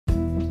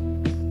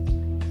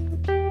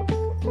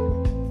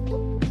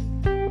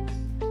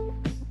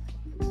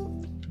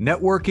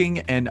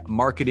Networking and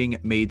marketing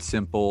made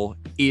simple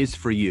is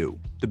for you,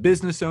 the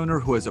business owner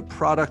who has a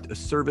product, a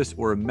service,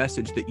 or a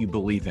message that you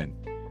believe in.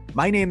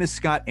 My name is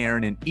Scott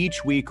Aaron, and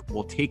each week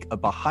we'll take a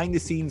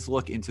behind-the-scenes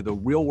look into the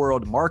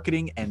real-world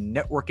marketing and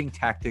networking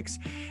tactics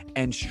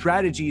and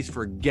strategies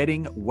for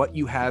getting what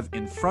you have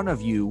in front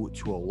of you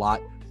to a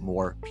lot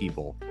more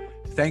people.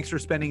 Thanks for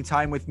spending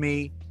time with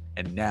me,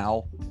 and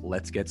now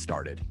let's get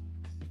started.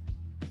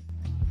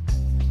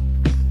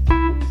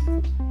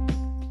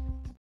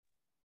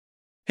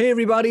 Hey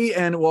everybody,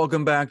 and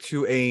welcome back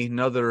to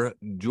another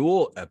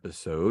dual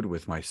episode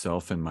with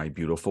myself and my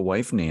beautiful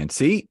wife,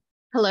 Nancy.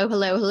 Hello,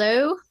 hello,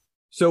 hello.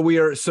 So we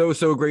are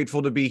so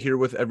grateful to be here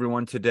with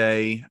everyone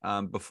today.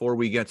 Before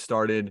we get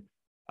started,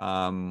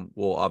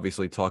 we'll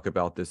obviously talk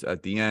about this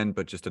at the end,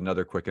 but just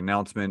another quick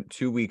announcement.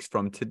 2 weeks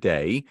from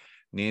today,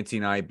 Nancy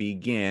and I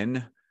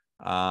begin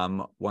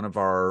one of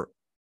our,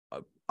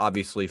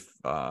 obviously,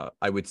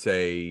 I would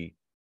say,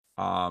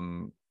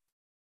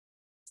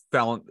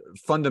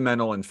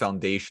 fundamental and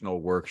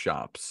foundational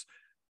workshops.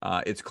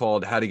 It's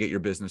called How to Get Your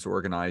Business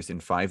Organized in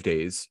 5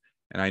 Days.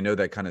 And I know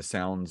that kind of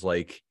sounds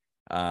like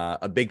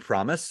a big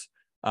promise.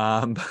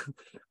 But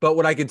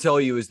what I can tell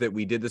you is that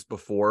we did this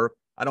before.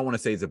 I don't want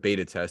to say it's a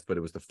beta test, but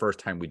it was the first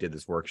time we did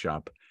this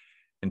workshop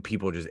and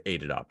people just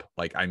ate it up.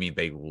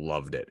 They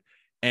loved it.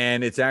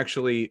 And it's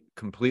actually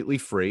completely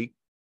free.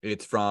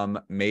 It's from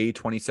May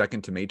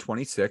 22nd to May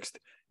 26th.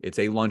 It's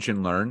a lunch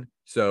and learn.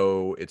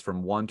 So it's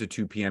from 1 to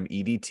 2 p.m.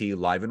 EDT,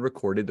 live and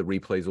recorded. The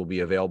replays will be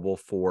available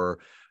for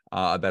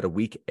about a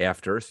week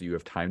after. So you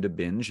have time to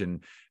binge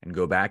and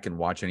go back and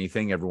watch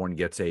anything. Everyone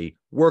gets a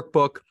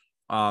workbook.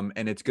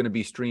 And it's going to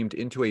be streamed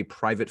into a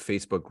private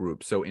Facebook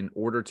group. So in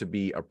order to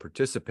be a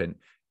participant,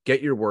 get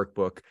your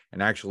workbook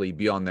and actually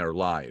be on there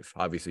live.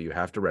 Obviously, you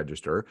have to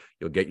register.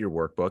 You'll get your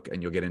workbook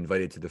and you'll get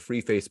invited to the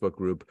free Facebook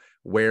group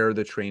where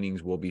the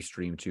trainings will be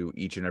streamed to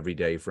each and every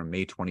day from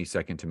May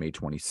 22nd to May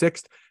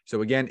 26th.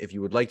 So again, if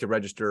you would like to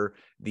register,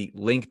 the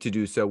link to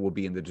do so will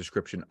be in the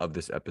description of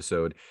this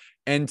episode.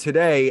 And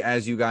today,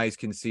 as you guys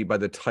can see by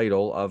the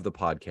title of the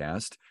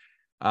podcast,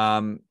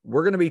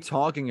 we're going to be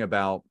talking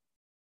about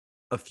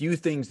a few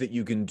things that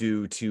you can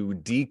do to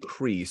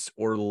decrease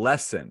or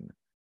lessen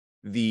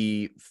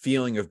the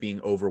feeling of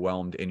being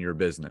overwhelmed in your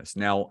business.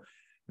 Now,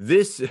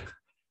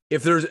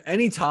 if there's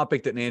any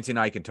topic that Nancy and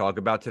I can talk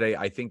about today,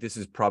 I think this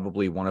is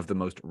probably one of the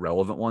most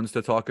relevant ones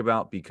to talk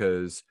about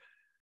because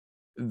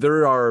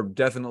there are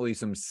definitely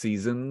some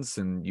seasons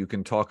and you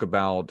can talk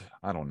about,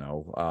 I don't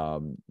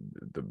know,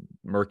 the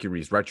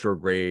Mercury's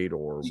retrograde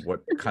or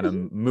what kind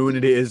of moon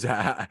it is.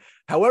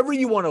 However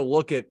you want to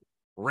look at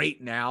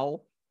right now,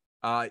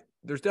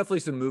 there's definitely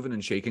some moving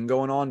and shaking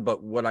going on,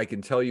 but what I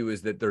can tell you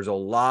is that there's a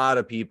lot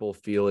of people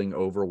feeling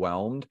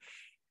overwhelmed.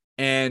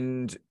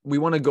 And we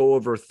want to go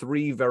over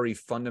 3 very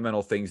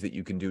fundamental things that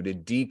you can do to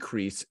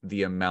decrease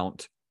the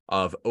amount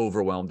of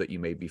overwhelm that you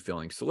may be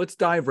feeling. So let's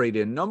dive right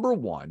in. Number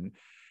 1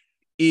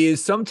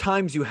 is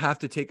sometimes you have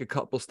to take a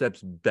couple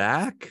steps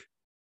back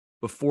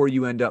before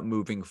you end up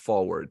moving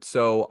forward.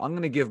 So I'm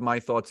going to give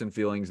my thoughts and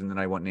feelings, and then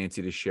I want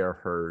Nancy to share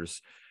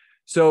hers.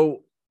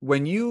 So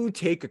when you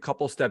take a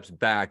couple steps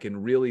back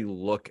and really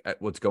look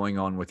at what's going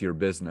on with your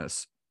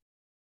business,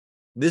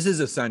 this is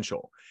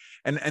essential.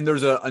 And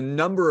there's a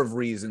number of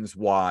reasons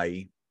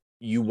why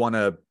you want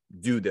to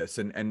do this.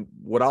 And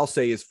what I'll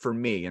say is for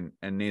me, and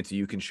Nancy,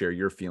 you can share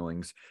your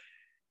feelings.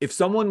 If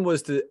someone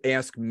was to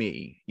ask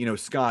me,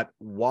 Scott,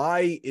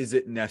 why is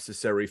it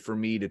necessary for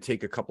me to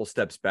take a couple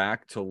steps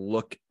back to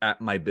look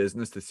at my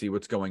business to see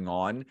what's going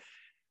on?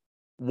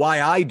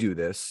 Why I do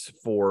this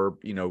for,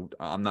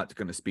 I'm not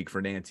going to speak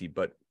for Nancy,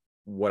 but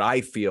what I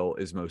feel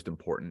is most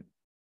important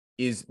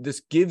is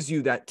this gives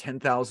you that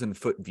 10,000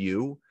 foot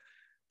view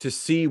to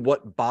see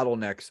what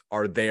bottlenecks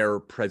are there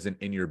present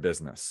in your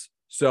business.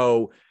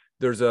 So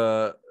there's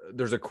a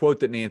quote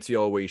that Nancy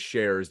always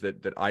shares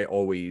that I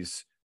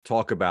always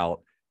talk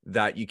about,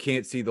 that you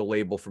can't see the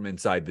label from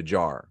inside the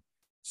jar.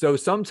 So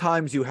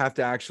sometimes you have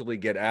to actually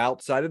get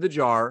outside of the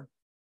jar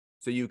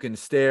so you can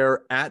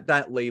stare at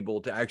that label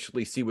to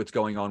actually see what's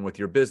going on with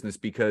your business.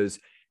 Because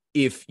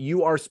if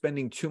you are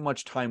spending too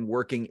much time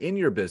working in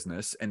your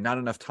business and not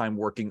enough time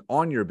working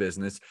on your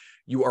business,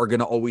 you are going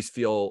to always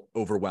feel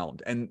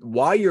overwhelmed. And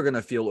why you're going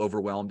to feel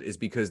overwhelmed is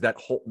because that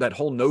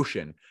whole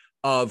notion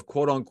of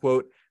quote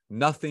unquote,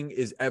 nothing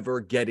is ever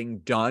getting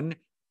done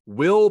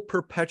will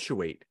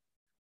perpetuate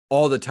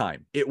all the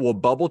time. It will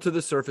bubble to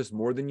the surface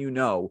more than you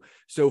know.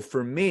 So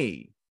for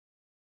me,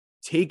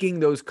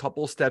 taking those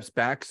couple steps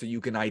back so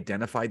you can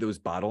identify those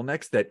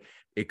bottlenecks, that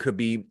it could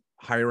be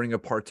hiring a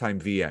part-time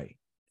VA.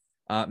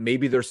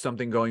 Maybe there's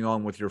something going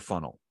on with your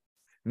funnel.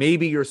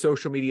 Maybe your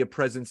social media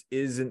presence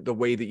isn't the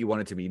way that you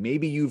want it to be.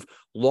 Maybe you've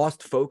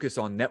lost focus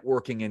on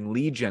networking and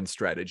lead gen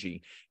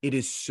strategy. It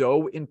is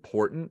so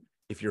important,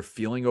 if you're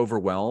feeling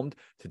overwhelmed,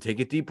 to take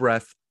a deep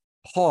breath,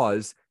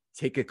 pause,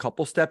 take a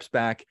couple steps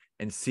back,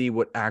 and see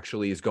what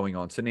actually is going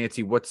on. So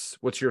Nancy, what's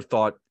your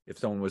thought if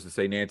someone was to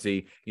say,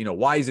 Nancy,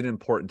 why is it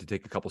important to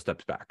take a couple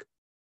steps back?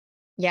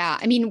 Yeah.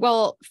 I mean,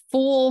 well,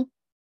 full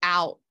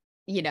out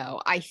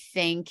I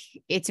think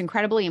it's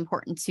incredibly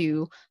important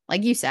to,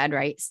 like you said,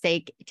 right,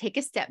 take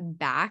a step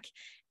back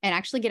and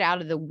actually get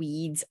out of the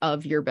weeds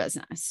of your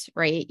business,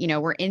 right?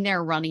 We're in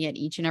there running it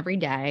each and every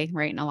day,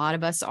 right? And a lot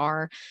of us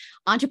are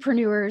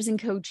entrepreneurs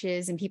and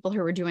coaches and people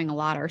who are doing a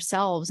lot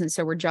ourselves. And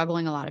so we're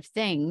juggling a lot of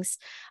things.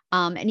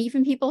 And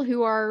even people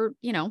who are,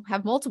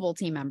 have multiple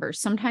team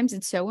members. Sometimes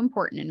it's so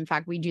important. And in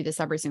fact, we do this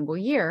every single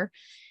year,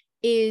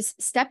 is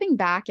stepping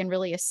back and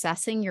really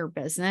assessing your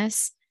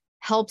business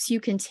helps you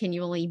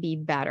continually be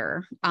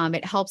better.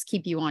 It helps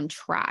keep you on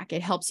track.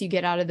 It helps you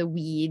get out of the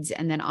weeds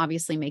and then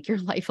obviously make your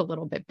life a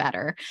little bit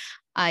better.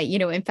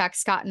 In fact,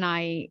 Scott and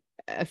I,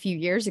 a few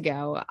years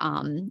ago,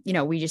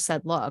 we just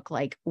said, look,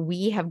 like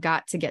we have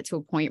got to get to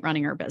a point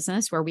running our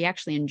business where we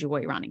actually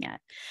enjoy running it.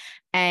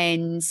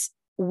 And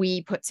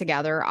we put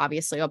together,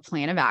 obviously, a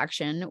plan of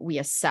action. We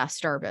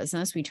assessed our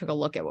business. We took a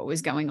look at what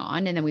was going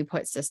on, and then we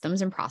put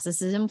systems and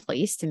processes in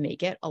place to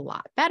make it a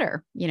lot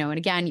better. And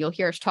again, you'll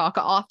hear us talk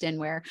often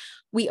where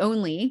we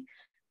only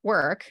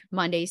work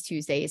Mondays,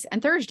 Tuesdays,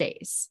 and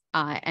Thursdays.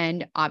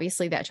 And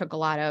obviously that took a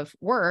lot of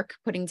work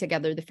putting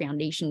together the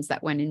foundations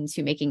that went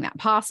into making that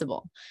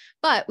possible.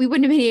 But we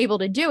wouldn't have been able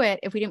to do it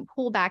if we didn't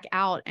pull back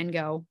out and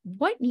go,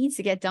 what needs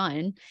to get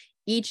done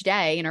each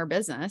day in our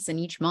business and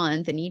each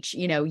month and each,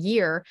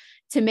 year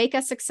to make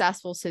us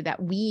successful so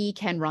that we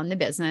can run the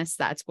business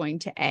that's going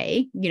to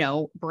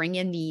bring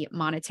in the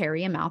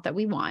monetary amount that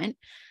we want.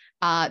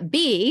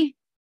 B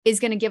is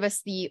going to give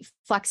us the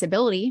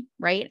flexibility,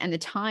 right? And the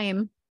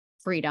time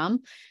freedom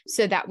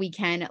so that we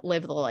can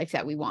live the life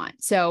that we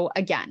want. So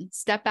again,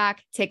 step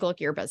back, take a look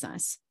at your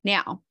business.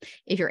 Now,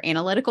 if you're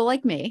analytical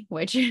like me,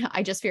 which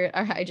I just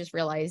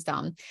realized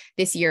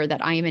this year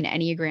that I am an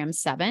Enneagram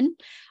 7.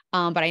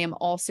 But I am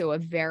also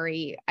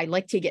I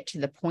like to get to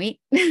the point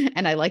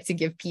and I like to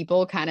give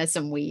people kind of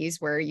some ways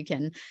where you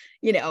can,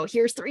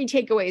 here's 3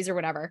 takeaways or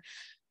whatever.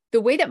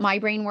 The way that my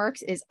brain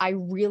works is I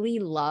really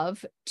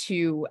love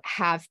to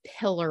have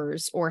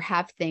pillars or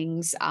have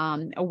things,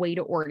 a way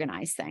to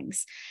organize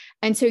things.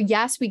 And so,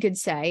 yes, we could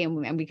say,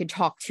 and we could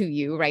talk to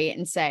you, right?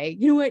 And say,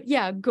 you know what?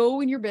 Yeah,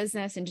 go in your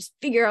business and just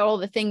figure out all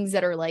the things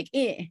that are like,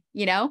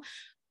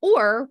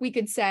 or we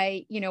could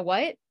say, you know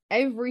what?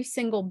 Every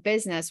single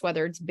business,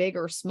 whether it's big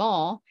or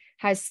small,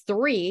 has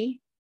 3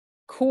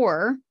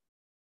 core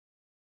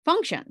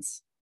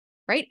functions,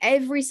 right?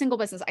 Every single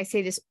business. I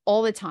say this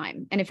all the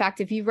time. And in fact,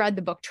 if you've read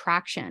the book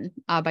Traction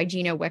by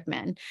Gino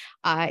Wickman,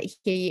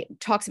 he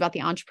talks about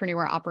the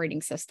entrepreneur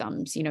operating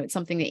systems. It's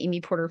something that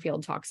Amy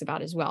Porterfield talks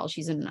about as well.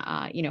 She's an,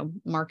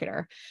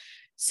 marketer.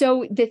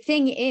 So the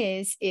thing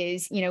is,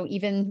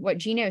 even what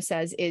Gino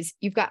says is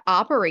you've got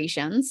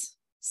operations,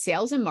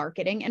 sales and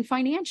marketing, and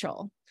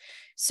financial.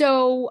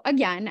 So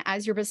again,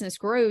 as your business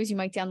grows, you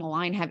might down the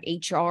line have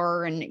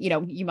HR and,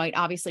 you might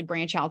obviously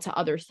branch out to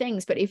other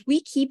things. But if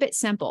we keep it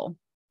simple,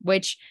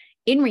 which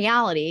in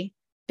reality,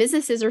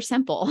 businesses are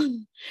simple,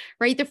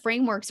 right? The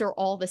frameworks are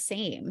all the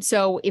same.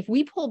 So if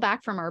we pull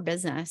back from our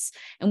business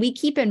and we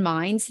keep in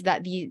mind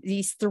that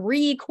these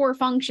 3 core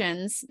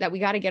functions that we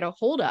got to get a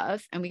hold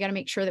of, and we got to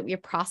make sure that we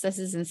have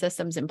processes and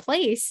systems in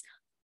place,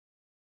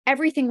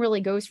 everything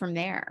really goes from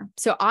there.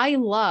 So I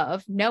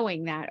love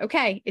knowing that,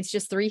 okay, it's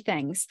just 3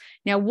 things.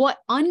 Now, what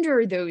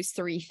under those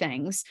 3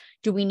 things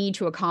do we need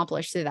to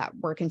accomplish so that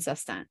we're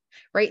consistent,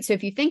 right? So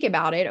if you think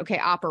about it, okay,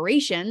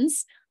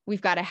 operations,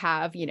 we've got to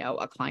have,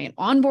 a client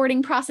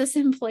onboarding process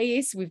in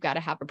place. We've got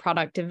to have a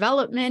product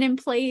development in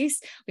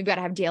place. We've got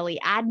to have daily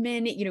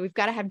admin, we've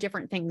got to have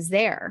different things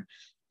there.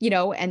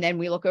 And then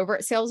we look over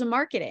at sales and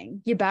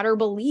marketing. You better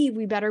believe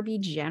we better be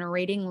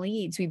generating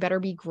leads. We better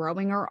be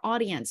growing our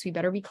audience. We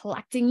better be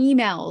collecting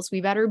emails. We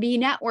better be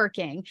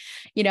networking,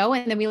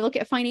 and then we look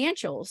at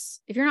financials.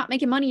 If you're not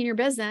making money in your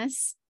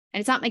business and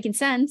it's not making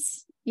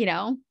sense,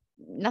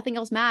 nothing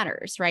else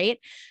matters, right?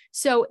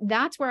 So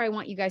that's where I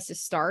want you guys to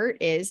start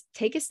is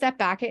take a step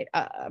back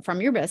from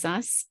your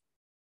business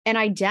and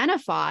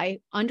identify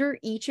under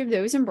each of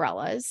those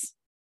umbrellas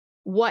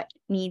what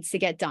needs to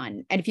get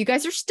done. And if you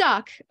guys are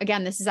stuck,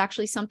 again, this is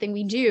actually something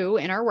we do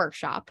in our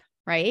workshop,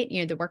 right?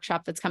 The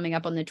workshop that's coming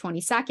up on the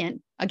 22nd,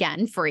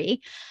 again,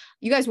 free.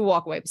 You guys will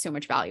walk away with so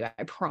much value,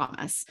 I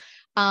promise.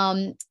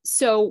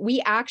 So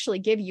we actually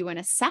give you an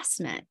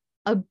assessment,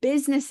 a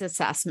business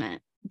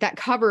assessment that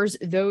covers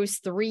those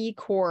 3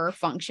 core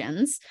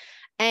functions.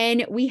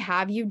 And we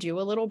have you do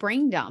a little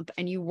brain dump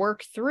and you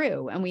work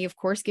through, and we of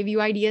course give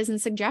you ideas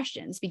and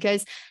suggestions,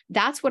 because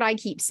that's what I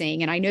keep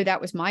saying. And I know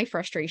that was my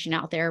frustration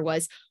out there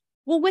was,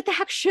 well, what the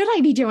heck should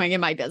I be doing in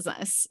my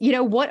business?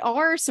 What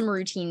are some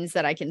routines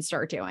that I can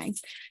start doing?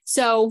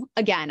 So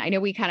again, I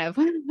know we kind of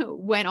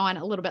went on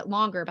a little bit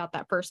longer about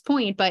that first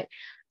point, but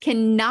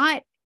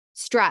cannot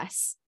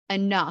stress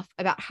enough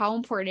about how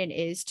important it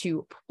is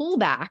to pull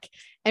back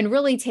and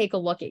really take a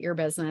look at your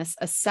business,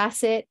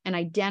 assess it, and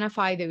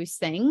identify those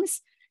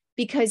things.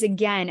 Because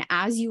again,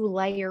 as you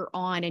layer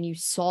on and you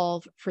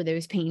solve for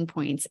those pain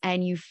points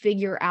and you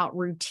figure out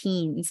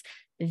routines,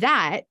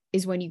 that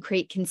is when you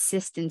create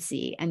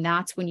consistency. And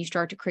that's when you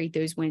start to create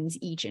those wins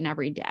each and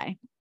every day.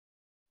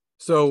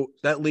 So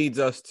that leads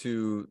us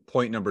to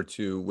point number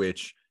 2,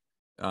 which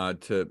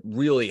to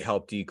really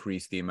help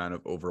decrease the amount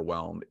of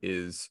overwhelm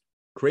is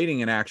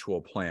creating an actual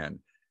plan.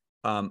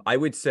 I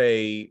would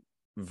say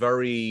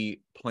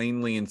very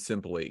plainly and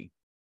simply,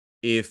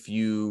 if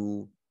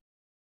you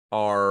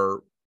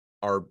are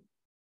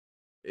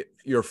if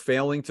you're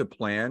failing to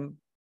plan,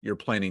 you're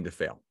planning to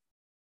fail.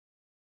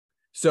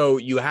 So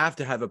you have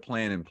to have a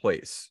plan in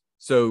place.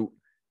 So,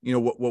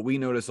 what we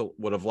notice,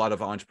 what a lot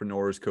of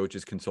entrepreneurs,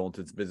 coaches,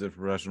 consultants, business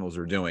professionals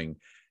are doing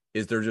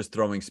is they're just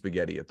throwing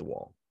spaghetti at the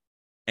wall.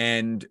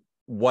 And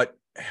what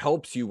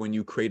helps you when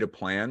you create a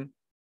plan,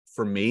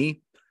 for me,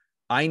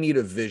 I need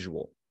a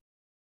visual.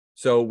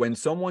 So when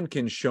someone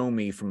can show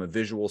me from a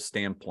visual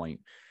standpoint,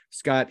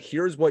 Scott,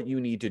 here's what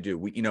you need to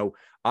do.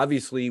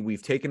 Obviously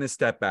we've taken a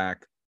step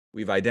back.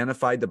 We've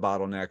identified the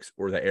bottlenecks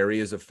or the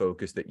areas of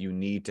focus that you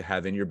need to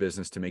have in your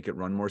business to make it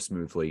run more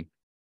smoothly.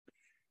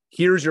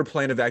 Here's your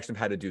plan of action of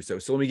how to do so.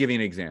 So let me give you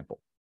an example.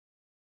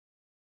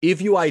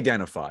 If you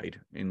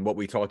identified in what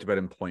we talked about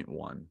in point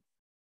 1,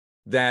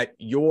 that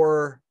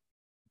your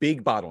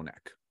big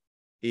bottleneck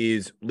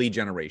is lead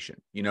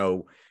generation.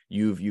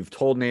 You've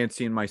told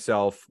Nancy and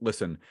myself,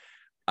 listen,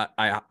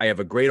 I have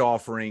a great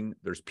offering.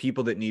 There's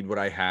people that need what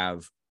I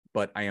have,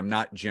 but I am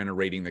not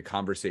generating the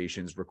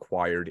conversations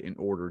required in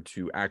order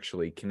to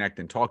actually connect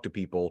and talk to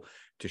people,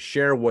 to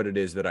share what it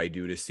is that I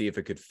do, to see if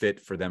it could fit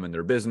for them and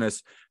their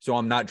business. So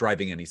I'm not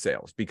driving any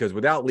sales, because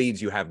without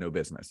leads, you have no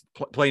business.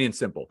 Plain and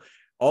simple.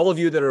 All of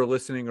you that are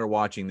listening or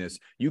watching this,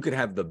 you could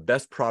have the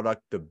best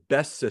product, the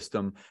best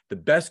system, the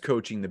best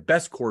coaching, the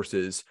best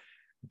courses.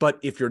 But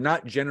if you're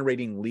not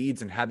generating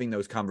leads and having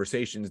those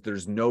conversations,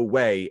 there's no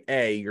way,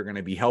 A, you're going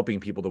to be helping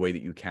people the way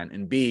that you can.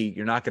 And B,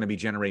 you're not going to be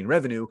generating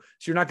revenue.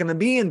 So you're not going to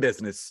be in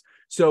business.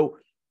 So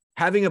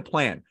having a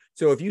plan.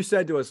 So if you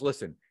said to us,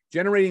 listen,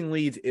 generating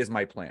leads is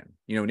my plan.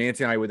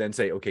 Nancy and I would then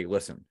say, okay,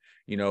 listen,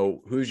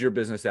 who's your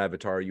business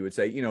avatar? You would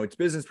say, it's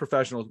business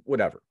professionals,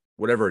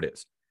 whatever it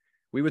is.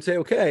 We would say,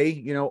 okay,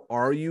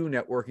 are you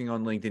networking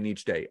on LinkedIn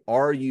each day?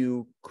 Are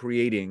you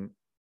creating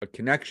a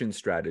connection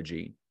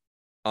strategy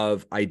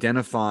of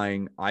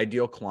identifying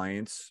ideal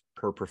clients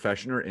per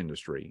profession or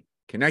industry,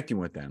 connecting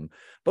with them,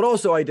 but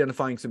also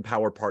identifying some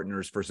power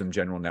partners for some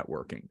general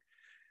networking?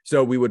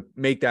 So we would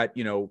make that,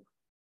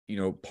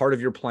 part of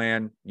your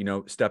plan,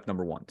 step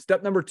number 1.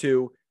 Step number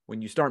 2,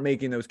 when you start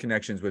making those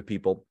connections with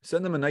people,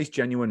 send them a nice,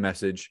 genuine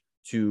message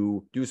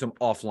to do some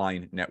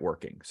offline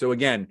networking. So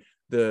again,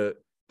 the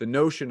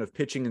notion of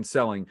pitching and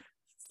selling,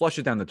 flush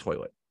it down the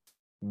toilet.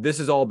 This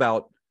is all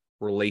about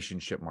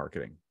relationship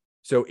marketing.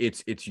 So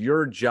it's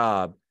your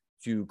job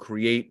to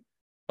create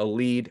a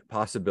lead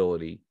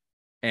possibility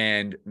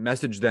and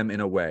message them in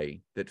a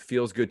way that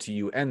feels good to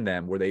you and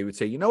them, where they would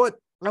say, you know what,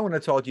 I want to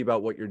talk to you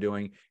about what you're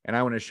doing, and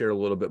I want to share a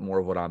little bit more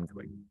of what I'm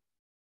doing.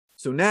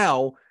 So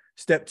now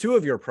step 2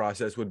 of your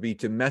process would be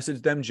to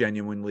message them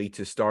genuinely,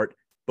 to start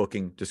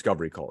booking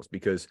discovery calls.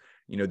 Because,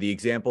 the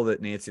example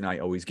that Nancy and I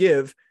always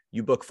give,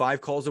 you book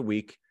 5 calls a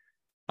week,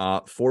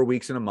 4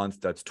 weeks in a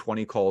month, that's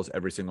 20 calls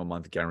every single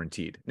month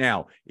guaranteed.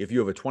 Now, if you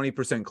have a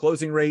 20%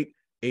 closing rate,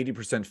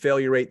 80%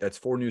 failure rate, that's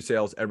 4 new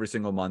sales every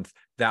single month.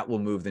 That will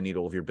move the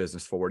needle of your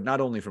business forward,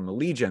 not only from a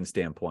lead gen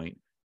standpoint,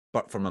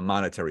 but from a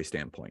monetary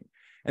standpoint.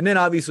 And then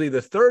obviously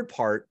the third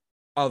part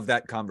of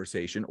that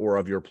conversation or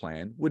of your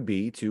plan would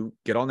be to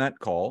get on that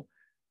call,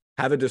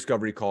 have a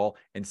discovery call,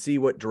 and see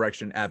what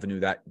direction avenue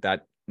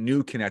that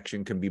new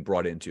connection can be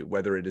brought into,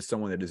 whether it is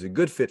someone that is a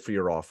good fit for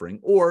your offering,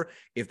 or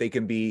if they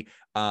can be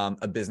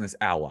a business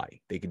ally.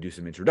 They can do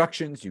some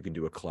introductions, you can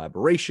do a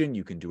collaboration,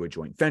 you can do a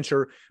joint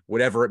venture,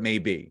 whatever it may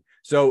be.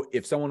 So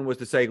if someone was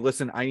to say,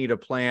 listen, I need a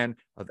plan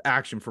of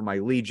action for my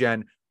lead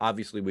gen,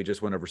 obviously we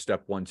just went over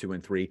step 1, 2,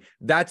 and 3.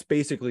 That's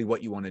basically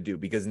what you want to do,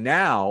 because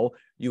now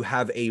you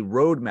have a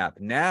roadmap.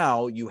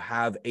 Now you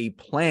have a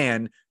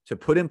plan to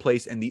put in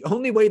place. And the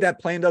only way that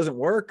plan doesn't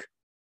work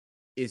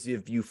is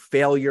if you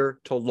failure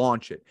to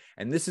launch it.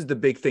 And this is the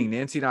big thing.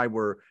 Nancy and I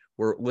were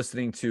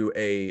listening to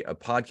a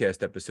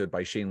podcast episode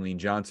by Shailene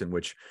Johnson,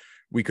 which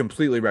we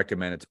completely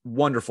recommend. It's a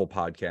wonderful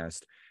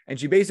podcast. And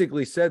she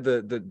basically said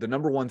the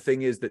number one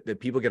thing is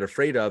that people get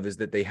afraid of is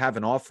that they have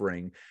an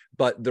offering,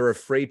 but they're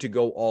afraid to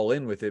go all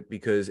in with it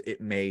because it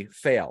may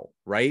fail,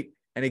 right?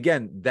 And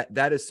again,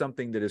 that is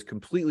something that is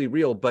completely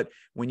real. But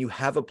when you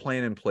have a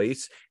plan in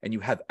place and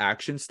you have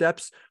action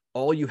steps,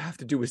 all you have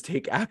to do is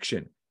take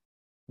action.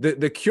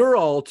 The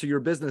cure-all to your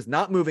business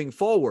not moving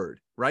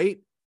forward, right,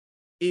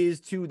 is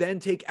to then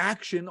take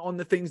action on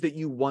the things that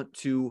you want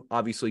to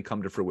obviously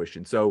come to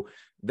fruition. So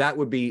that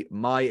would be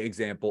my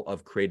example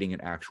of creating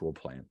an actual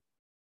plan.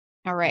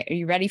 All right. Are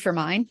you ready for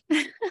mine?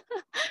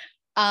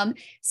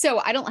 So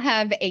I don't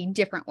have a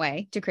different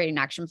way to create an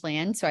action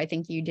plan. So I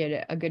think you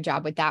did a good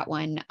job with that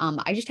one.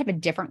 I just have a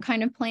different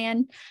kind of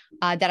plan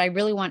that I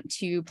really want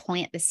to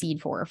plant the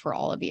seed for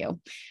all of you.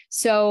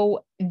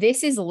 So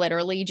this is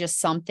literally just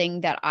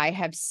something that I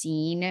have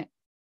seen,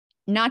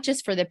 not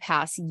just for the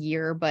past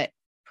year, but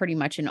pretty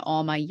much in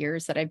all my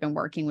years that I've been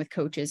working with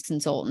coaches,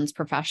 consultants,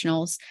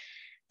 professionals.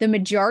 The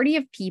majority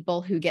of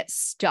people who get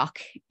stuck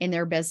in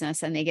their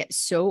business and they get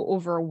so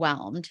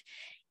overwhelmed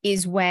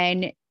is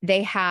when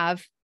they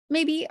have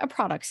maybe a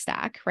product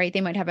stack, right?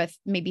 They might have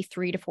maybe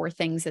 3 to 4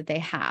 things that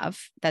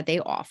they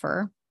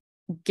offer,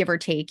 give or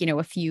take,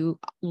 a few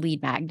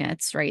lead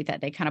magnets, right? That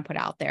they kind of put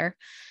out there,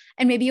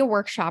 and maybe a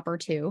workshop or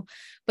two.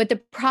 But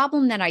the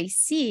problem that I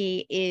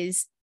see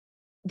is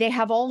they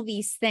have all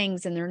these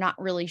things and they're not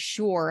really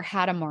sure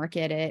how to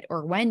market it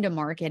or when to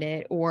market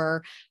it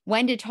or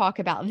when to talk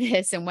about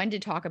this and when to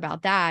talk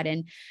about that.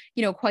 And,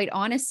 quite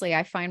honestly,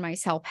 I find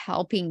myself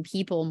helping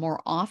people more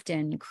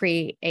often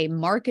create a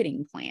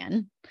marketing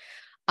plan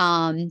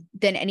than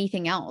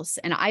anything else.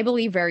 And I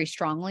believe very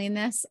strongly in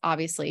this,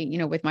 obviously,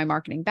 with my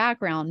marketing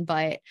background,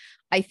 but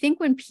I think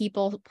when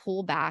people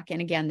pull back, and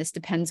again, this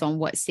depends on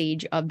what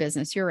stage of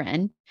business you're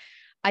in.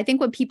 I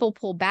think when people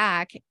pull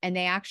back and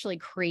they actually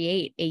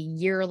create a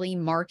yearly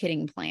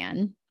marketing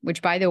plan,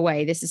 which, by the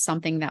way, this is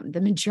something that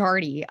the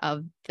majority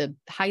of the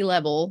high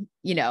level,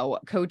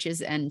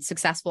 coaches and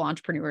successful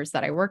entrepreneurs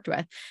that I worked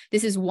with,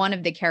 this is one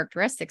of the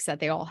characteristics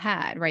that they all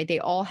had, right? They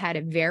all had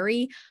a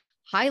very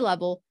high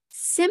level,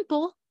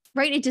 simple,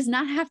 right? It does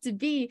not have to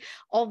be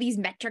all these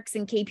metrics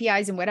and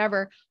KPIs and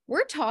whatever.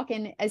 We're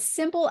talking as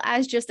simple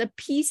as just a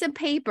piece of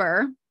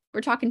paper.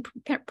 We're talking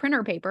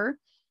printer paper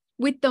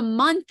with the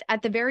month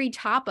at the very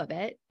top of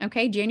it.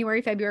 Okay.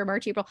 January, February,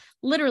 March, April,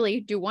 literally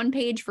do 1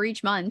 page for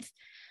each month.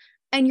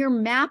 And you're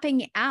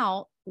mapping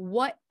out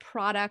what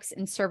products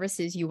and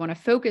services you want to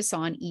focus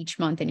on each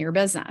month in your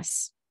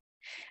business.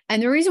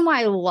 And the reason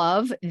why I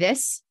love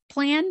this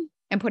plan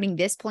and putting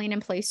this plan in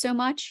place so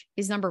much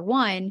is, number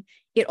one,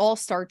 it all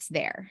starts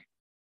there.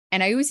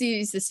 And I always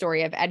use the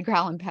story of Edgar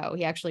Allan Poe.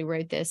 He actually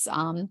wrote this.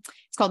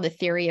 It's called The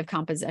Theory of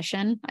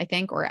Composition, I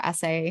think, or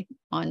essay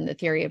on the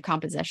theory of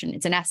composition.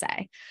 It's an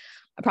essay.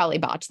 I probably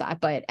botched that.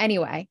 But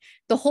anyway,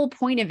 the whole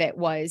point of it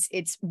was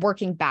it's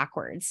working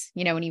backwards,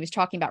 when he was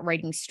talking about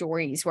writing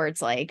stories where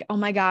it's like, oh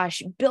my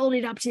gosh, build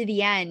it up to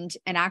the end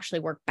and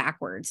actually work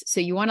backwards. So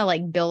you want to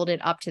build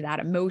it up to that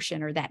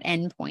emotion or that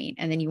end point.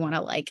 And then you want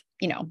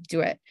to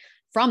do it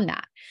from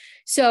that.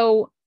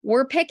 So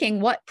we're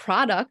picking what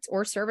product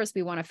or service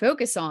we want to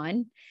focus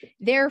on.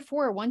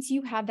 Therefore, once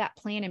you have that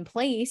plan in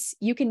place,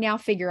 you can now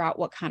figure out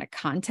what kind of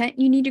content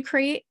you need to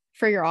create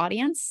for your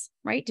audience,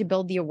 right? To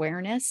build the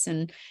awareness.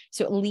 And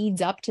so it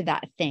leads up to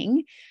that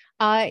thing.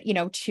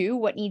 2,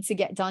 what needs to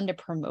get done to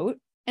promote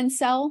and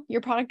sell your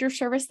product or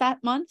service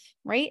that month,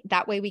 right?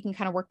 That way we can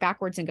kind of work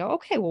backwards and go,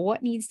 okay, well,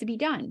 what needs to be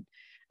done?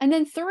 And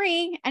then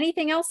 3,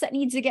 anything else that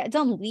needs to get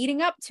done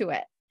leading up to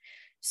it.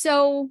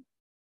 So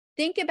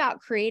think about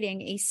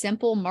creating a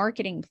simple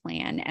marketing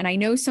plan. And I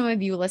know some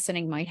of you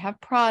listening might have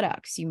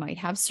products, you might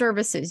have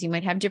services, you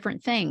might have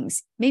different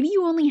things. Maybe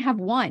you only have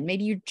one,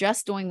 maybe you're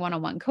just doing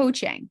one-on-one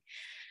coaching.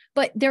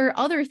 But there are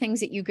other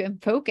things that you can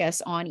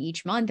focus on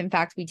each month. In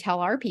fact, we tell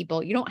our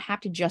people, you don't have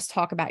to just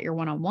talk about your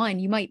one-on-one.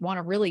 You might want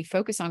to really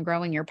focus on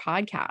growing your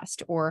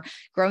podcast or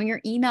growing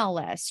your email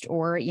list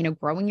or,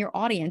 growing your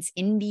audience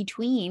in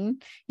between,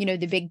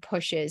 the big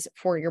pushes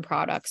for your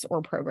products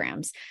or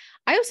programs.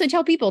 I also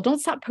tell people,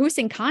 don't stop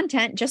posting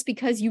content just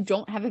because you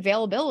don't have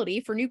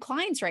availability for new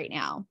clients right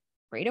now.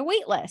 Create a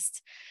wait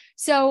list.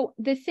 So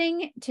the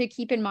thing to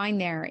keep in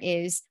mind there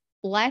is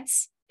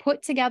let's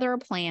put together a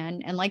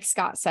plan. And like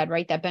Scott said,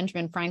 right, that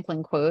Benjamin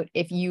Franklin quote,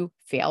 if you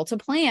fail to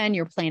plan,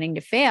 you're planning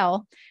to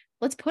fail.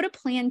 Let's put a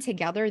plan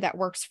together that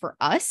works for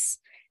us,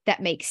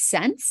 that makes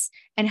sense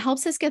and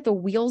helps us get the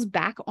wheels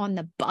back on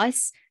the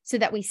bus so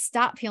that we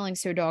stop feeling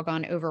so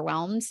doggone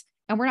overwhelmed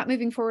and we're not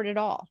moving forward at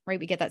all, right?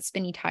 We get that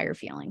spinny tire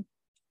feeling.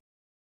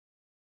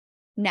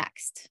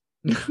 Next.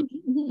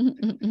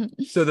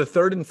 So the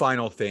third and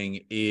final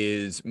thing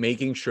is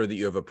making sure that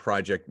you have a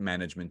project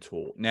management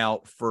tool.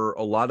 Now, for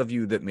a lot of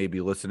you that may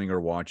be listening or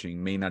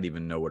watching, may not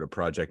even know what a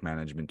project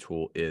management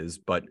tool is,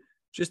 but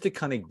just to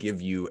kind of give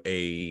you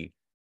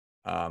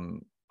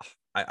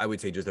I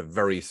would say just a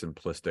very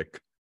simplistic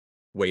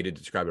way to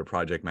describe a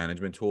project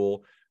management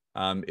tool.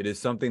 It is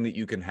something that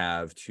you can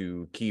have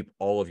to keep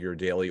all of your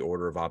daily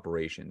order of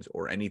operations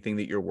or anything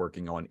that you're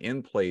working on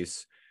in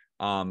place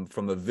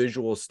from a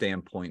visual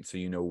standpoint, so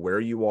you know where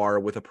you are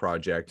with a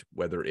project,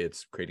 whether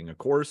it's creating a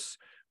course,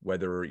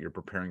 whether you're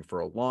preparing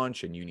for a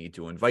launch and you need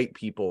to invite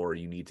people or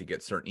you need to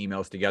get certain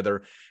emails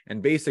together.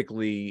 And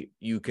basically,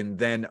 you can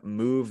then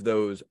move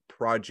those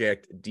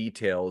project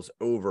details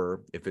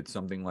over, if it's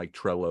something like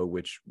Trello,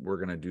 which we're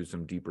going to do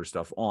some deeper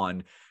stuff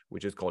on,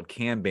 which is called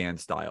Kanban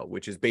style,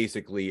 which is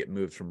basically it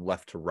moves from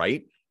left to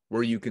right,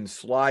 where you can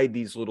slide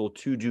these little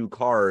to-do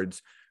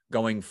cards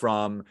going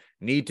from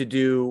need to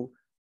do,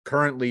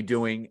 currently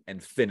doing,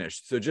 and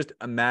finished. So just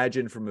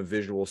imagine from a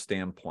visual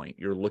standpoint,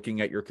 you're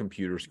looking at your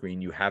computer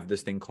screen, you have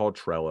this thing called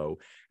Trello,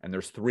 and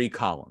there's 3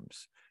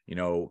 columns. You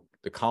know,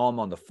 the column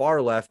on the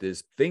far left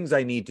is things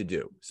I need to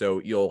do.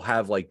 So you'll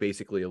have like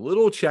basically a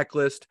little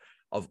checklist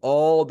of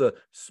all the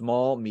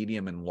small,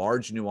 medium, and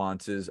large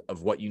nuances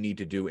of what you need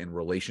to do in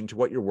relation to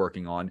what you're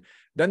working on.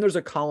 Then there's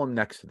a column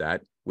next to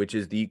that, which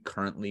is the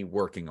currently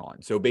working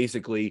on. So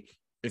basically,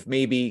 if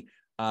maybe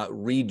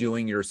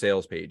redoing your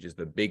sales page is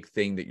the big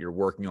thing that you're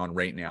working on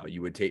right now.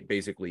 You would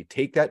basically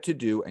take that to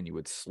do and you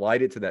would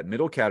slide it to that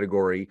middle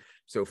category.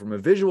 So from a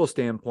visual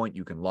standpoint,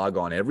 you can log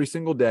on every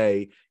single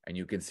day and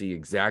you can see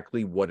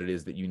exactly what it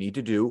is that you need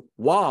to do,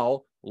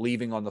 while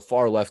leaving on the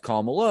far left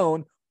column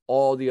alone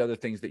all the other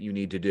things that you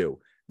need to do.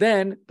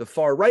 Then the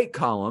far right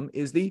column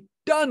is the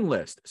done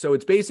list. So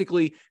it's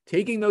basically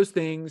taking those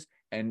things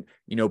and,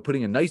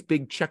 putting a nice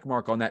big check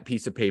mark on that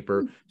piece of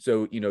paper.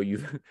 So,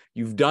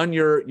 you've done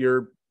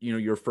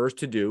your first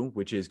to do,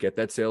 which is get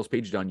that sales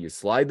page done. You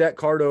slide that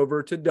card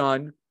over to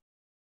done,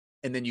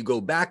 and then you go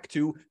back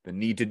to the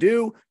need to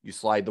do. You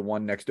slide the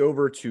one next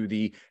over to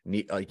the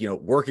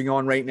working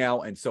on right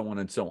now, and so on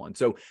and so on.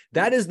 So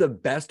that is the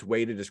best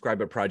way to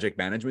describe a project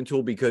management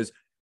tool, because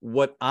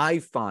what I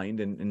find,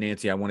 and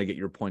Nancy, I want to get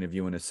your point of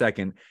view in a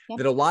second,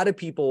 that a lot of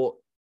people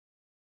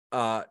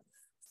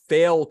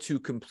fail to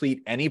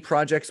complete any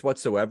projects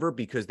whatsoever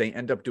because they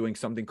end up doing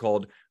something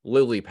called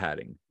lily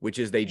padding, which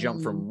is they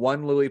jump from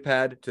one lily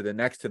pad to the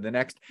next,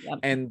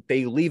 and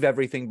they leave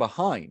everything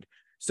behind.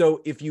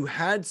 So if you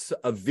had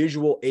a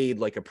visual aid,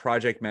 like a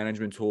project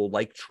management tool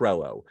like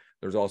Trello,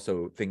 there's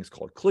also things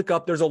called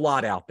ClickUp. There's a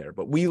lot out there,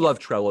 but we love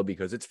Trello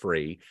because it's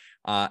free.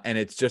 And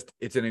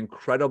it's an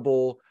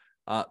incredible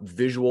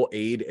visual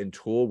aid and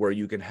tool where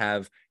you can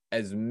have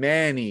as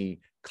many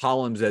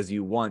columns as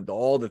you want,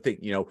 all the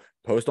things,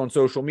 post on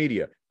social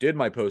media, did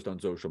my post on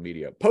social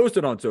media,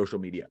 posted on social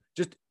media,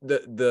 just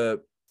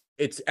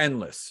it's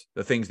endless,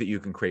 the things that you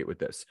can create with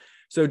this.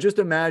 So just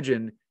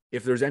imagine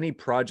if there's any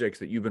projects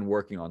that you've been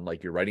working on,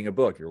 like you're writing a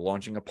book, you're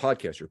launching a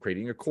podcast, you're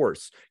creating a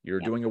course, you're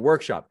doing a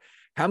workshop.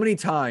 How many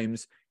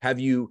times have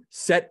you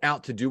set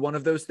out to do one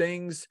of those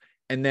things,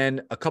 and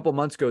then a couple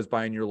months goes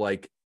by and you're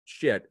like,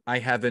 shit, I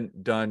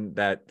haven't done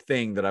that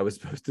thing that I was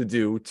supposed to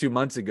do 2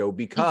 months ago,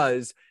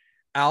 because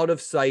out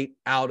of sight,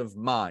 out of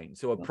mind.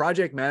 So a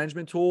project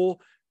management tool,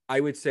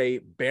 I would say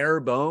bare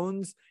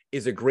bones,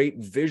 is a great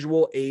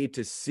visual aid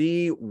to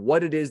see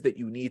what it is that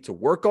you need to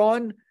work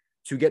on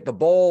to get the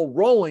ball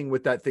rolling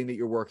with that thing that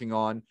you're working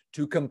on,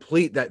 to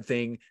complete that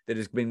thing that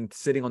has been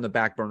sitting on the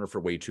back burner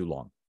for way too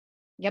long.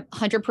 Yep.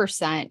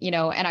 100%,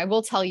 and I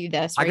will tell you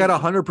this. Right? I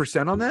got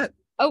 100% on that.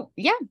 Oh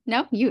yeah,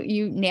 no,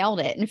 you nailed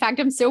it. In fact,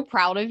 I'm so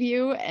proud of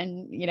you.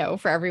 And,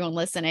 for everyone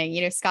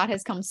listening, Scott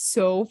has come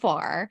so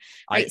far.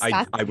 Right?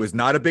 I was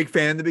not a big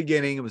fan in the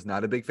beginning.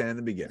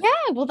 Yeah.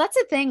 Well, that's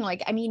the thing.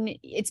 Like, I mean,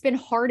 it's been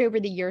hard over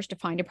the years to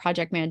find a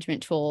project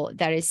management tool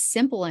that is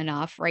simple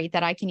enough, right,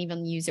 that I can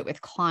even use it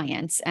with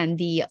clients. And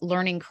the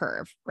learning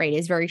curve, right,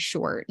 is very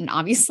short, and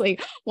obviously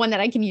one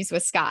that I can use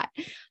with Scott.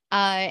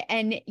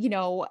 And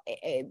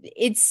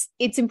it's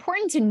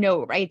important to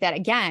note, right, that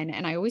again,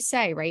 and I always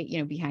say, right,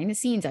 behind the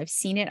scenes, I've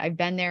seen it, I've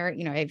been there,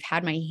 I've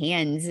had my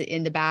hands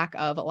in the back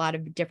of a lot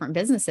of different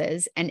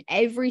businesses, and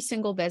every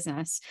single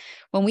business,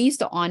 when we used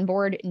to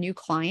onboard new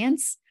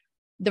clients,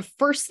 the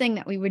first thing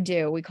that we would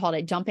do, we called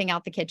it dumping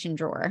out the kitchen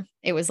drawer.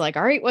 It was like,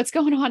 all right, what's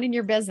going on in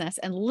your business?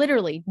 And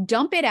literally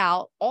dump it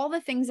out, all the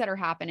things that are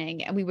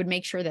happening. And we would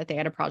make sure that they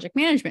had a project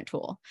management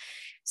tool.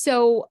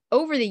 So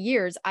over the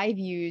years, I've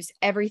used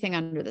everything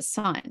under the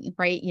sun,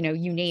 right?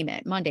 You name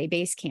it, Monday,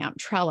 Basecamp,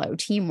 Trello,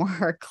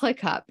 Teamwork,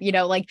 ClickUp,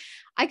 like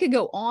I could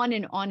go on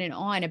and on and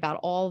on about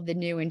all the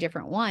new and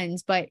different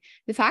ones. But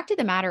the fact of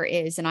the matter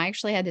is, and I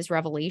actually had this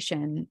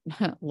revelation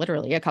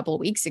literally a couple of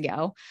weeks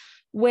ago,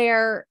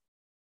 where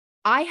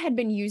I had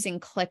been using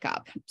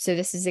ClickUp. So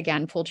this is,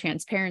 again, full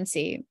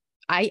transparency.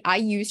 I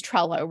use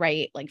Trello,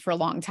 right? Like for a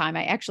long time,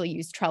 I actually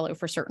used Trello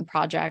for certain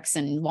projects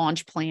and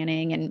launch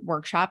planning and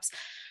workshops.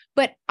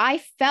 But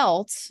I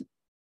felt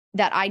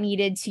that I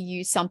needed to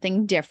use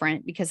something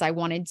different because I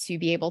wanted to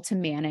be able to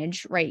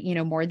manage, right,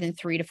 more than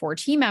 3 to 4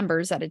 team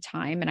members at a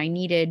time. And I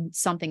needed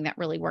something that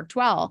really worked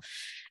well.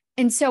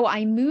 And so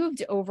I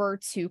moved over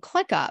to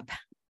ClickUp.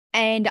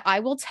 And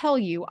I will tell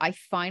you, I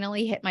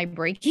finally hit my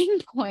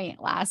breaking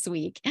point last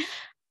week.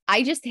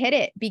 I just hit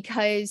it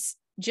because,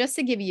 just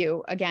to give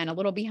you, again, a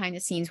little behind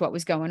the scenes, what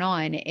was going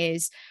on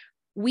is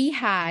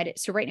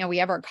so right now we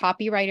have our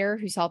copywriter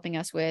who's helping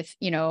us with,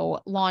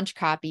 launch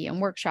copy and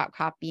workshop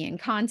copy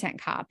and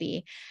content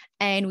copy.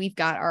 And we've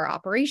got our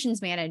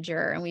operations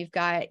manager, and we've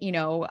got,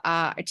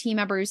 a team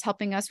member who's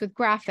helping us with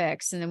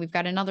graphics. And then we've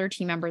got another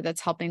team member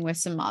that's helping with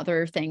some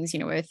other things,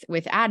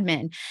 with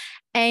admin.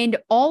 And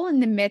all in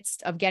the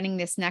midst of getting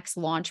this next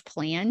launch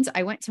planned,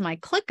 I went to my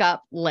ClickUp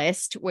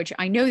list, which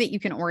I know that you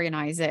can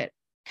organize it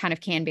kind of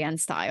Kanban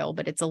style,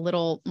 but it's a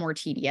little more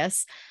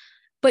tedious.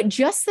 But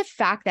just the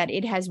fact that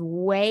it has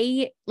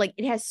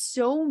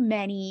so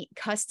many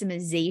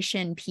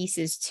customization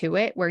pieces to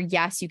it, where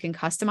yes, you can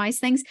customize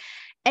things.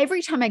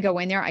 Every time I go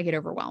in there, I get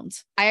overwhelmed.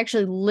 I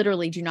actually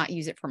literally do not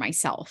use it for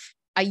myself.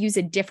 I use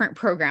a different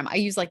program. I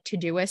use like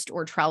Todoist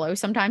or Trello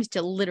sometimes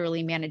to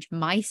literally manage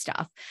my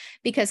stuff,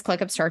 because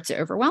ClickUp starts to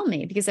overwhelm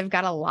me because I've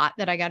got a lot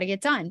that I got to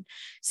get done.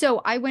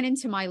 So I went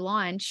into my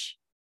launch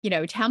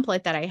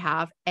template that I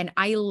have. And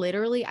I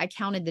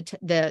counted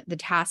the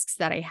tasks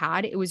that I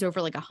had. It was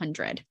over like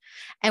 100.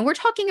 And we're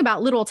talking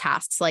about little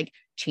tasks like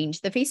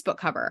change the Facebook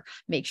cover,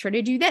 make sure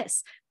to do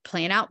this,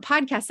 plan out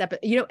podcast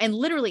and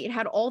literally it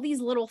had all these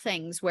little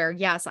things where,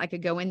 yes, I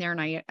could go in there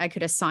and I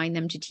could assign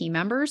them to team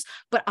members,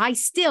 but I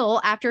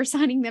still, after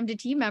assigning them to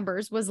team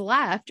members, was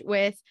left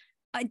with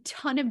a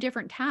ton of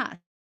different tasks.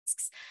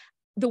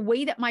 The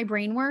way that my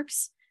brain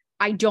works,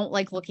 I don't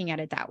like looking at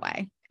it that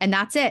way. And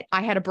that's it.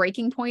 I had a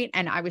breaking point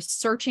and I was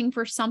searching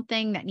for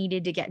something that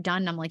needed to get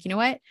done. And I'm like, you know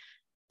what?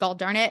 God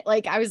darn it.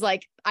 Like, I was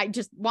like, I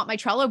just want my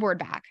Trello board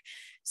back.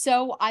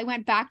 So I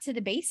went back to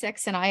the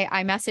basics and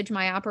I messaged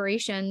my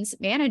operations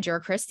manager,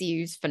 Christy,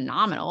 who's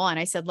phenomenal. And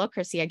I said, look,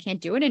 Christy, I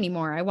can't do it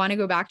anymore. I want to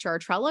go back to our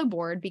Trello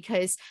board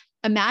because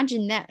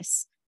imagine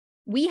this.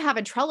 We have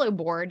a Trello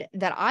board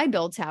that I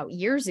built out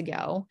years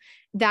ago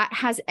that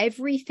has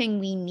everything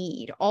we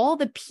need, all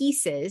the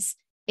pieces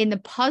in the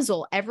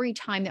puzzle every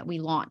time that we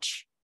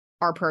launch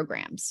our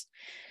programs.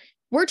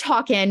 We're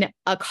talking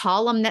a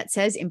column that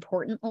says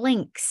important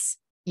links,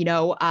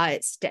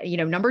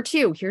 number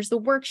 2, here's the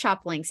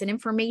workshop links and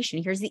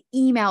information. Here's the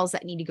emails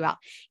that need to go out.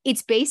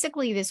 It's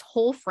basically this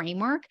whole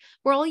framework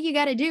where all you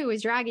got to do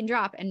is drag and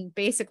drop. And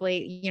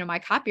basically, my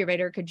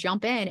copywriter could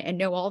jump in and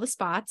know all the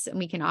spots, and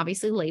we can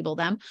obviously label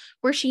them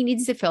where she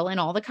needs to fill in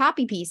all the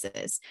copy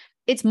pieces.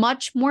 It's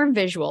much more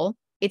visual.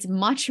 It's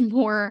much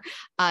more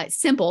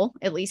simple,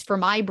 at least for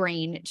my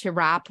brain, to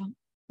wrap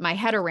my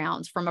head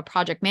around from a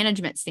project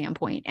management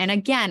standpoint. And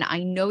again,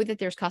 I know that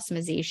there's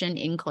customization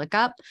in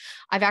ClickUp.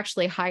 I've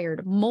actually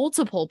hired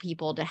multiple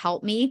people to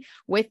help me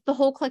with the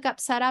whole ClickUp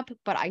setup,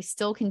 but I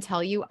still can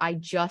tell you, I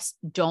just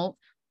don't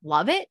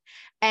love it.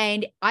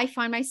 And I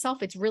find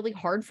myself, it's really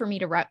hard for me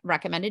to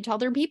recommend it to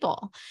other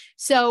people.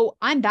 So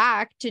I'm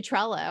back to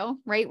Trello,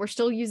 right? We're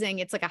still using,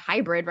 it's like a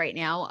hybrid right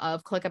now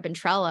of ClickUp and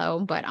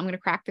Trello, but I'm going to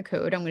crack the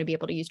code. I'm going to be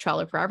able to use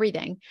Trello for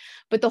everything.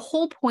 But the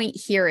whole point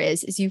here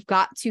is you've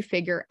got to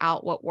figure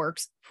out what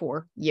works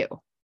for you.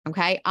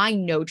 Okay. I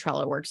know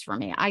Trello works for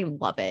me. I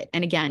love it.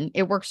 And again,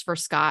 it works for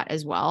Scott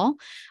as well.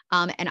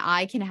 And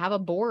I can have a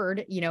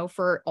board,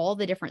 for all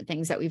the different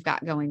things that we've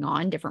got going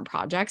on, different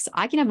projects.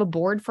 I can have a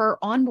board for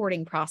our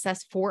onboarding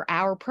process for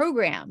our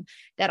program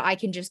that I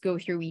can just go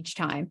through each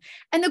time.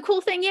 And the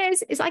cool thing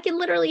is I can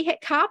literally hit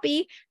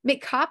copy,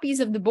 make copies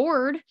of the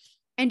board,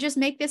 and just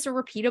make this a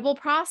repeatable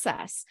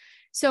process.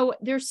 So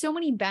there's so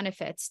many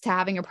benefits to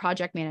having a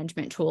project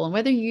management tool, and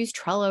whether you use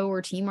Trello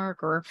or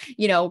Teamwork or,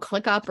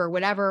 ClickUp or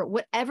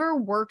whatever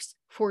works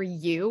for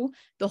you.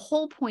 The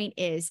whole point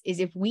is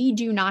if we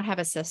do not have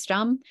a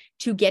system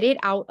to get it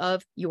out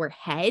of your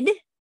head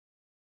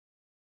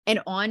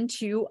and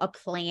onto a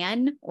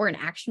plan or an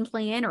action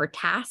plan or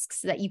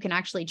tasks that you can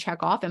actually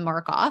check off and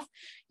mark off,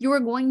 you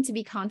are going to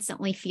be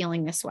constantly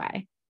feeling this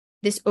way,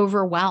 this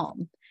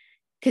overwhelm.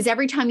 Because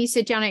every time you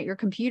sit down at your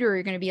computer,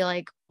 you're going to be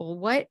like, well,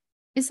 what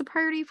is the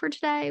priority for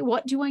today?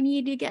 What do I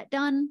need to get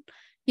done?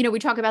 We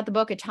talk about the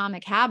book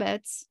Atomic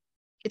Habits.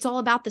 It's all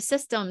about the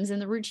systems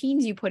and the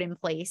routines you put in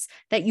place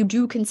that you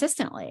do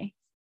consistently.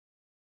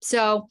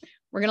 So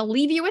we're going to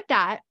leave you with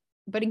that.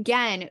 But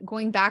again,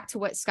 going back to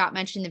what Scott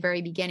mentioned in the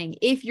very beginning,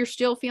 if you're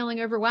still feeling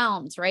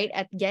overwhelmed, right,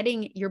 at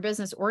getting your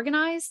business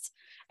organized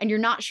and you're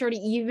not sure to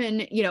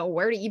even,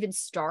 where to even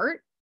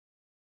start,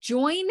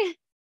 join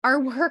our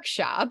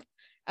workshop.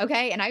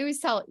 Okay. And I always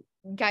tell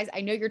guys, I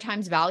know your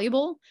time's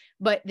valuable,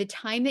 but the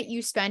time that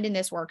you spend in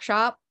this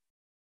workshop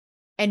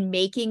and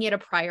making it a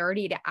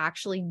priority to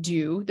actually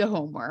do the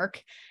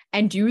homework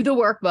and do the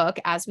workbook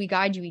as we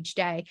guide you each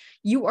day,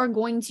 you are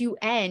going to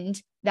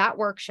end that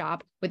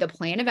workshop with a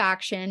plan of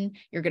action.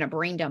 You're going to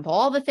brain dump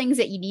all the things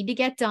that you need to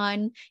get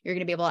done. You're going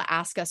to be able to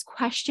ask us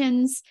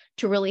questions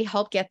to really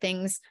help get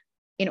things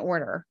in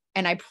order.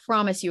 And I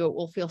promise you, it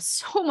will feel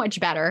so much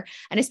better.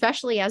 And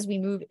especially as we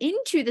move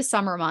into the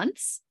summer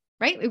months,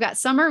 right? We've got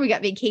summer, we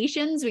got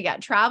vacations, we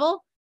got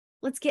travel.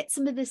 Let's get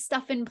some of this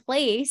stuff in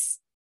place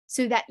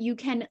so that you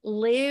can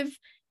live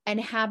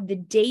and have the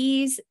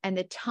days and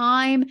the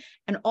time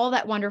and all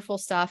that wonderful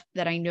stuff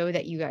that I know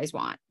that you guys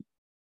want.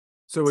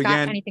 So Scott,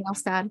 again, anything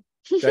else to add?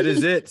 That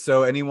is it.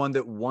 So anyone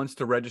that wants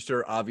to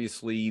register,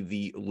 obviously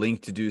the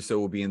link to do so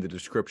will be in the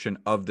description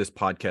of this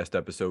podcast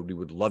episode. We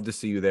would love to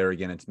see you there.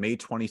 Again, it's May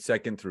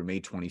 22nd through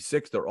May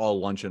 26th. They're all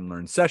lunch and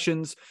learn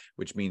sessions,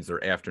 which means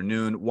they're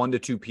afternoon, 1 to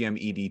 2 p.m.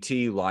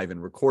 EDT, live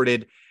and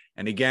recorded.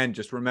 And again,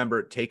 just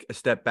remember, take a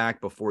step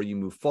back before you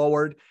move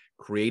forward,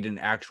 create an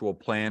actual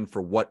plan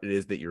for what it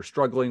is that you're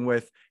struggling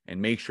with, and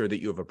make sure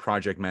that you have a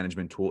project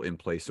management tool in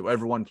place. So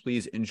everyone,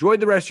 please enjoy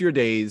the rest of your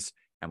days,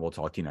 and we'll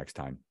talk to you next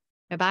time.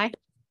 Bye-bye.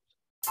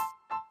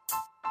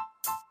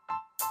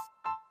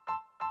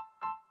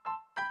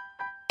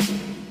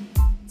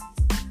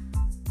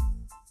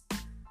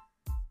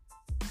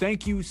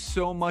 Thank you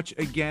so much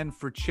again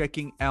for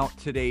checking out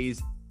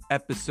today's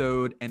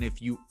episode. And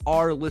if you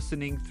are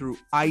listening through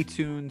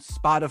iTunes,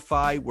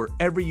 Spotify,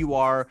 wherever you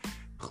are,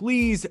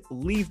 Please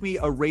leave me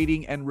a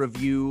rating and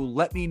review.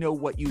 Let me know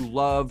what you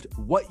loved,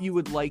 what you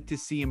would like to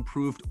see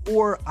improved,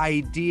 or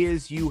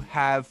ideas you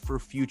have for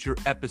future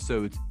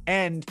episodes.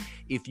 And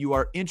if you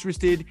are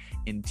interested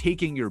in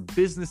taking your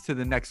business to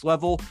the next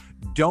level,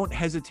 don't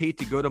hesitate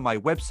to go to my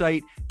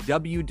website,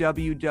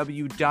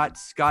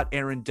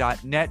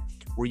 www.scottaaron.net,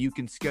 where you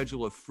can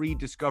schedule a free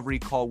discovery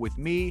call with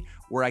me,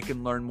 where I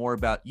can learn more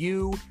about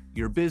you,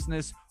 your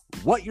business,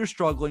 what you're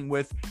struggling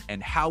with,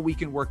 and how we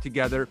can work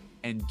together.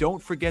 And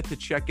don't forget to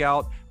check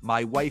out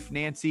my wife,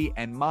 Nancy,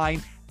 and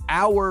mine,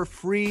 our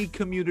free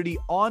community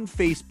on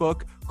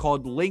Facebook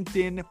called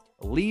LinkedIn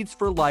Leads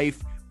for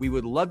Life. We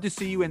would love to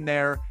see you in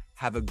there.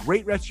 Have a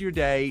great rest of your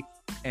day.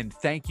 And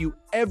thank you,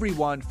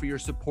 everyone, for your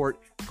support.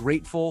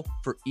 Grateful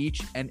for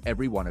each and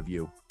every one of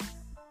you.